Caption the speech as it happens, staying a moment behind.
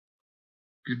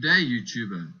Good day,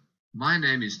 YouTuber. My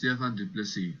name is Stefan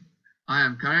Duplessis. I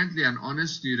am currently an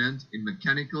honors student in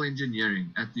mechanical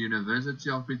engineering at the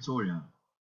University of Pretoria.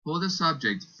 For the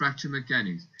subject fracture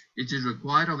mechanics, it is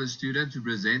required of a student to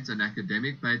present an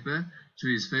academic paper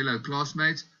to his fellow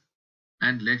classmates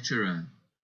and lecturer.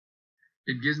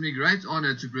 It gives me great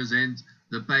honor to present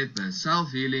the paper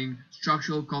Self-Healing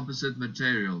Structural Composite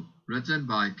Material, written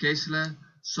by Kessler,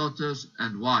 Sotos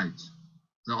and White.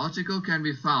 The article can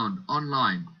be found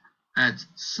online at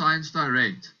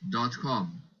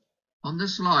sciencedirect.com. On the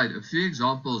slide, a few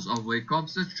examples of where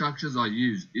composite structures are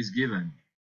used is given.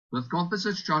 With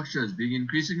composite structures being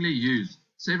increasingly used,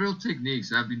 several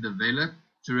techniques have been developed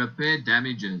to repair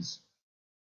damages.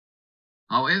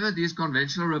 However, these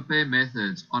conventional repair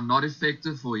methods are not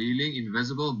effective for healing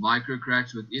invisible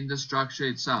microcracks within the structure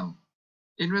itself.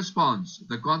 In response,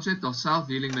 the concept of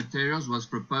self-healing materials was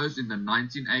proposed in the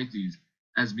 1980s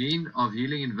as means of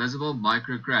healing invisible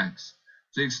microcracks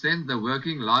to extend the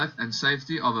working life and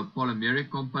safety of a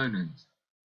polymeric component.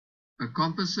 A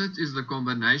composite is the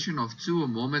combination of two or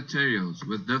more materials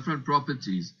with different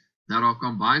properties that are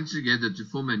combined together to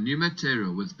form a new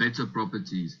material with better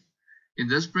properties. In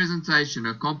this presentation,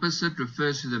 a composite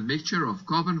refers to the mixture of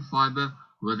carbon fiber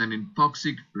with an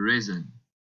epoxy resin.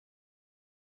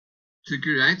 To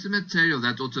create a material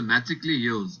that automatically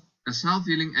heals, a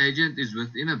self-healing agent is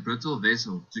within a brittle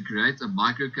vessel to create a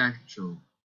microcapsule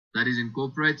that is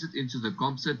incorporated into the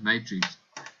composite matrix.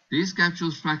 These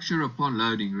capsules fracture upon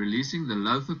loading, releasing the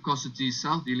low viscosity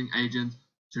self-healing agent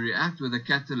to react with a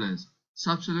catalyst,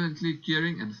 subsequently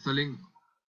curing and filling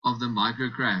of the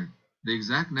microcrack. The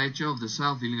exact nature of the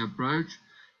self-healing approach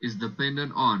is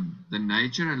dependent on the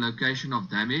nature and location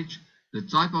of damage, the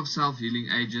type of self-healing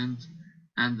agent,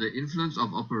 and the influence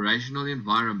of operational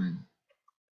environment.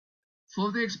 For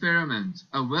the experiment,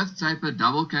 a width-tapered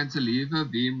double cantilever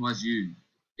beam was used.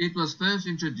 It was first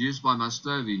introduced by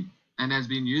Mastovi and has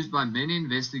been used by many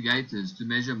investigators to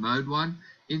measure mode 1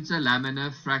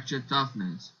 interlaminar fracture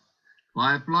toughness.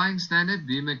 By applying standard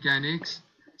beam mechanics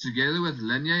together with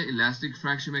linear elastic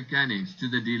fracture mechanics to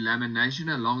the delamination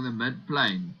along the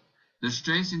mid-plane, the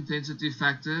stress intensity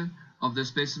factor of the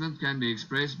specimen can be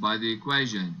expressed by the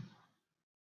equation,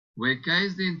 where K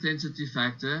is the intensity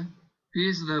factor, P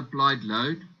is the applied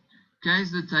load, K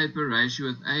is the taper ratio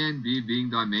with A and B being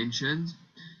dimensions,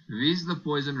 V is the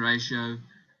Poisson ratio,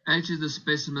 H is the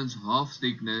specimen's half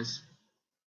thickness.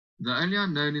 The only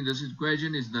unknown in this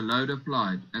equation is the load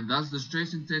applied, and thus the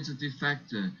stress intensity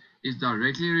factor is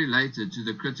directly related to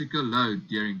the critical load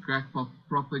during crack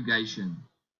propagation.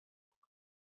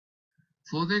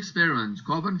 For the experiment,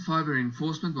 carbon fiber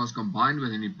reinforcement was combined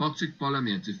with an epoxy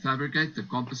polymer to fabricate the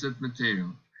composite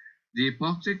material. The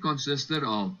epoxy consisted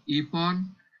of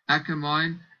EPON,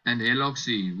 acamine, and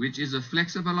Heloxy, which is a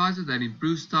flexibilizer that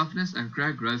improves toughness and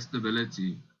crack growth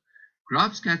stability.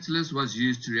 Grubbs catalyst was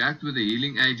used to react with the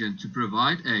healing agent to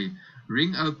provide a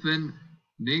ring-opening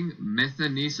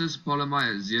methanesis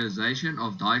polymerization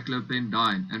of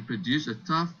diclopentadiene and produce a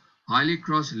tough, highly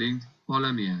cross-linked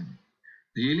polymer.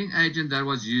 The healing agent that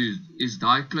was used is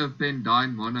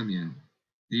diclopentadiene monomer.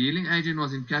 The healing agent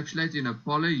was encapsulated in a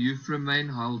polyurethane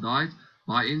halide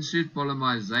by in-situ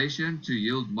polymerization to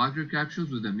yield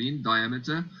microcapsules with a mean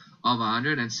diameter of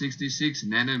 166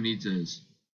 nanometers.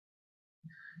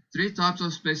 Three types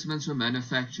of specimens were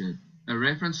manufactured: a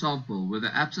reference sample with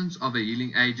the absence of a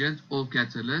healing agent or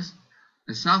catalyst,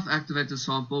 a self-activated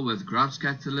sample with Grubbs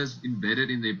catalyst embedded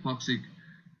in the epoxy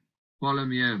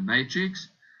polymer matrix,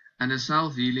 and a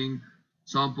self-healing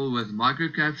sample with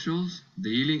microcapsules, the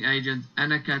healing agent,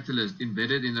 and a catalyst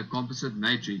embedded in the composite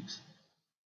matrix.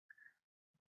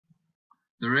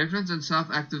 The reference and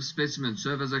self-active specimens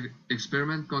serve as an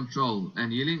experiment control,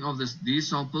 and healing of these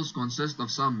samples consists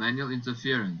of some manual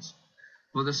interference.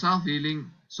 For the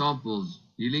self-healing samples,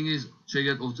 healing is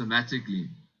triggered automatically.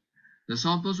 The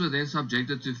samples were then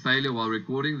subjected to failure while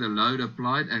recording the load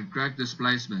applied and crack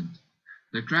displacement.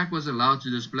 The crack was allowed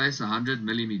to displace 100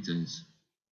 millimeters.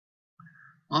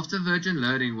 After virgin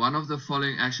loading, one of the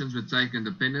following actions were taken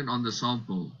dependent on the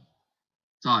sample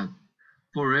type.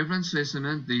 For reference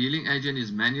specimen, the healing agent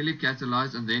is manually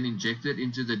catalyzed and then injected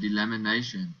into the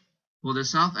delamination. For the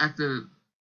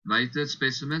self-activated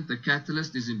specimen, the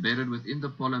catalyst is embedded within the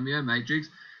polymer matrix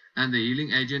and the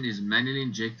healing agent is manually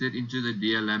injected into the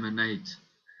delaminate.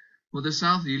 For the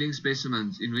self-healing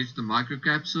specimens, in which the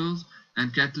microcapsules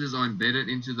and catalysts are embedded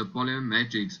into the polymer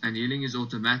matrix and healing is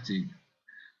automatic.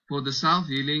 For the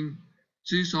self-healing,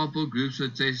 two sample groups were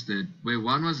tested, where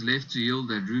one was left to yield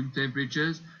at room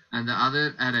temperatures and the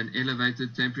other at an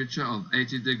elevated temperature of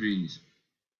 80 degrees.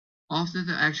 After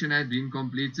the action had been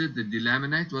completed, the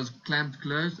delaminate was clamped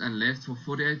closed and left for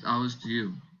 48 hours to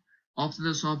heal. After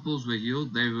the samples were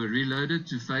healed, they were reloaded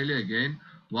to failure again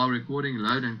while recording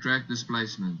load and crack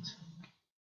displacement.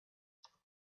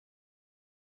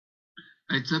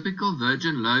 A typical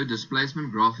virgin load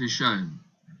displacement graph is shown.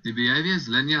 The behavior is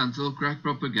linear until crack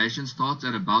propagation starts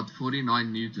at about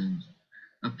 49 newtons.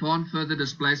 Upon further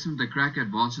displacement, the crack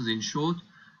advances in short,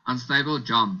 unstable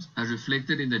jumps, as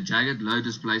reflected in the jagged load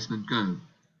displacement curve.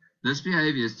 This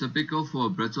behavior is typical for a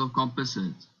brittle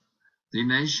composite. The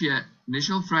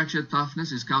initial fracture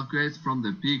toughness is calculated from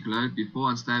the peak load before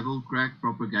unstable crack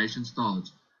propagation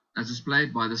starts, as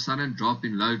displayed by the sudden drop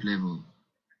in load level.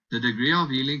 The degree of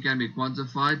healing can be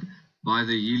quantified by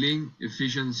the healing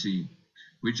efficiency,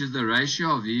 which is the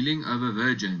ratio of healing over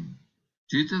virgin.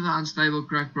 Due to the unstable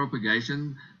crack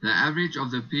propagation, the average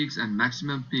of the peaks and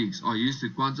maximum peaks are used to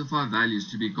quantify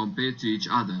values to be compared to each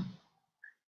other.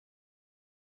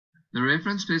 The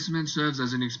reference specimen serves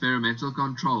as an experimental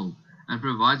control and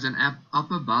provides an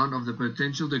upper bound of the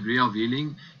potential degree of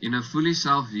healing in a fully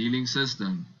self-healing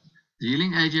system. The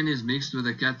healing agent is mixed with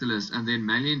a catalyst and then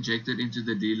manually injected into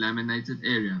the delaminated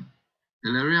area.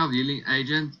 Delivery of healing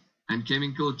agent and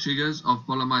chemical triggers of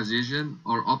polymerization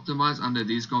are optimized under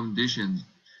these conditions,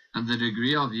 and the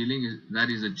degree of healing that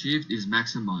is achieved is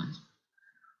maximized.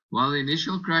 While the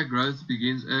initial crack growth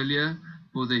begins earlier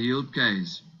for the healed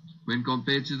case, when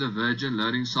compared to the virgin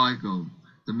loading cycle,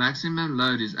 the maximum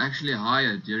load is actually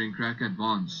higher during crack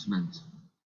advancement.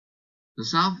 The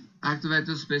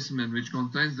self-activated specimen, which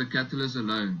contains the catalyst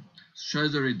alone,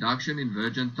 shows a reduction in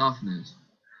virgin toughness.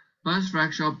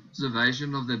 Post-fracture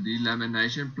observation of the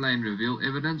delamination plane reveal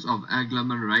evidence of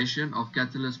agglomeration of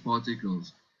catalyst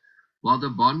particles. While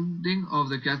the bonding of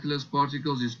the catalyst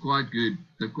particles is quite good,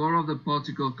 the core of the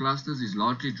particle clusters is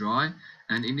largely dry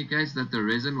and indicates that the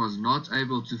resin was not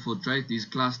able to filtrate these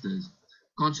clusters.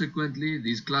 Consequently,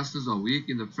 these clusters are weak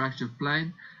in the fracture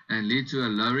plane and lead to a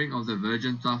lowering of the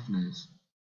virgin toughness.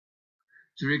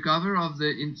 To recover of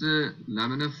the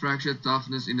interlaminar fracture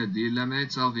toughness in a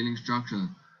delaminate self-healing structure,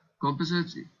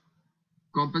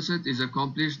 Composite is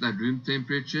accomplished at room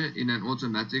temperature in an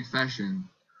automatic fashion.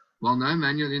 While no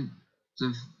manual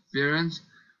interference,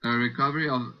 a recovery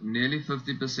of nearly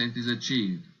 50% is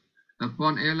achieved.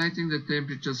 Upon elevating the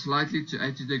temperature slightly to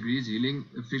 80 degrees, healing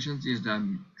efficiency is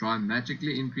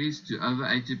dramatically increased to over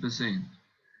 80%.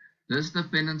 This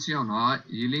dependency on high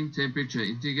healing temperature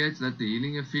indicates that the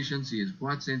healing efficiency is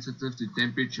quite sensitive to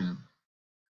temperature.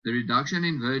 The reduction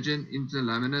in virgin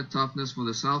interlaminar toughness for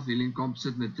the self-healing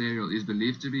composite material is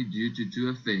believed to be due to two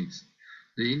effects: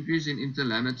 the increase in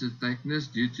interlaminar thickness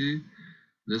due to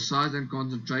the size and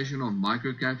concentration of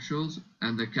microcapsules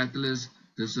and the catalyst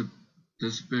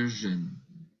dispersion.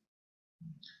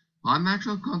 High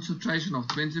maximum concentration of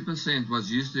 20%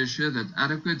 was used to ensure that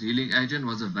adequate healing agent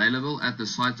was available at the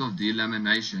site of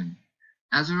delamination.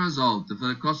 As a result, the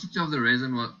viscosity of the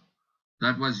resin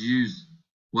that was used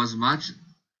was much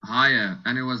higher,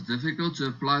 and it was difficult to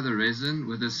apply the resin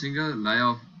with a single layer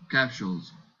of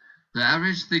capsules. The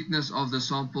average thickness of the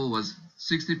sample was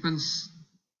 60%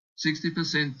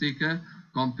 thicker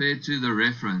compared to the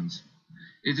reference.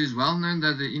 It is well known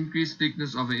that the increased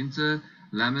thickness of an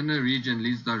interlaminar region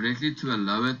leads directly to a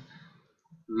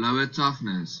lower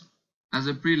toughness. As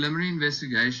a preliminary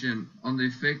investigation on the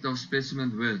effect of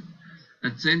specimen width,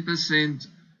 a 10%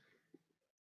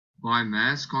 by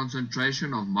mass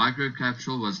concentration of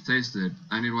microcapsule was tested,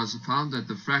 and it was found that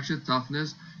the fracture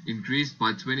toughness increased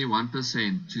by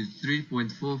 21% to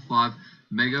 3.45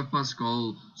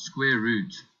 megapascal square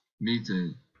root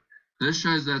meter. This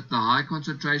shows that the high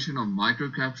concentration of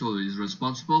microcapsule is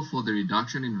responsible for the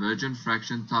reduction in virgin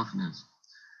fraction toughness.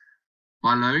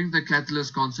 By lowering the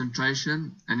catalyst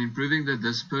concentration and improving the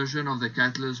dispersion of the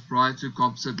catalyst prior to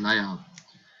composite layout,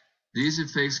 these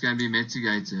effects can be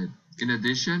mitigated. In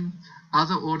addition,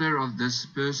 other order of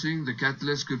dispersing the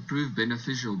catalyst could prove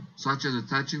beneficial, such as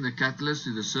attaching the catalyst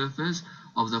to the surface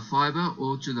of the fiber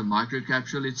or to the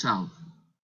microcapsule itself.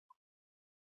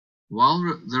 While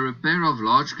the repair of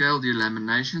large-scale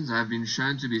delaminations have been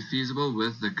shown to be feasible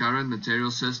with the current material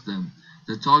system,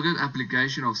 the target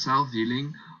application of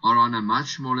self-healing are on a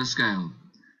much smaller scale.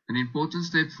 An important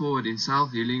step forward in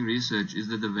self-healing research is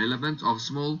the development of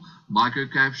small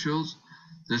microcapsules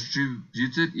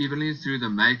distributed evenly through the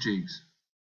matrix,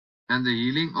 and the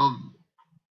healing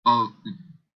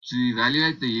to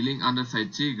evaluate the healing under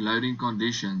fatigue loading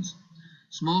conditions.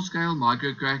 Small-scale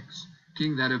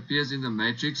microcracking that appears in the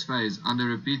matrix phase under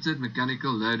repeated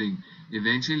mechanical loading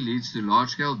eventually leads to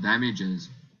large-scale damages.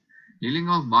 Healing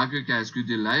of microcracks could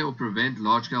delay or prevent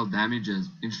large-scale damages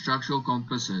in structural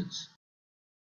composites.